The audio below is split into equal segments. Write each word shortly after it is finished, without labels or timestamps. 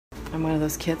I'm one of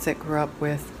those kids that grew up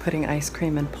with putting ice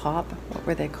cream in pop. What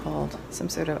were they called? Some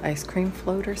sort of ice cream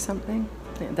float or something?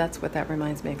 That's what that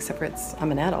reminds me, except for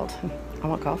I'm an adult. I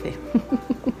want coffee.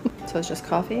 So it's just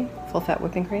coffee, full fat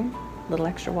whipping cream, a little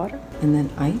extra water, and then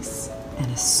ice, and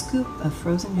a scoop of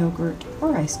frozen yogurt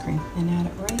or ice cream, and add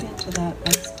it right into that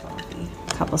iced coffee.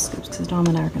 A couple scoops, because Dom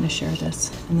and I are going to share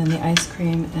this. And then the ice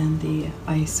cream and the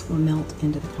ice will melt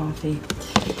into the coffee.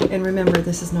 And remember,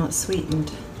 this is not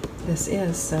sweetened. This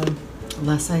is, so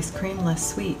less ice cream,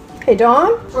 less sweet. Hey,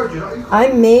 Dom? I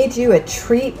made you a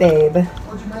treat, babe.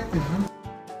 What'd you make me, huh?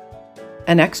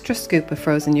 An extra scoop of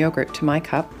frozen yogurt to my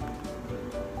cup,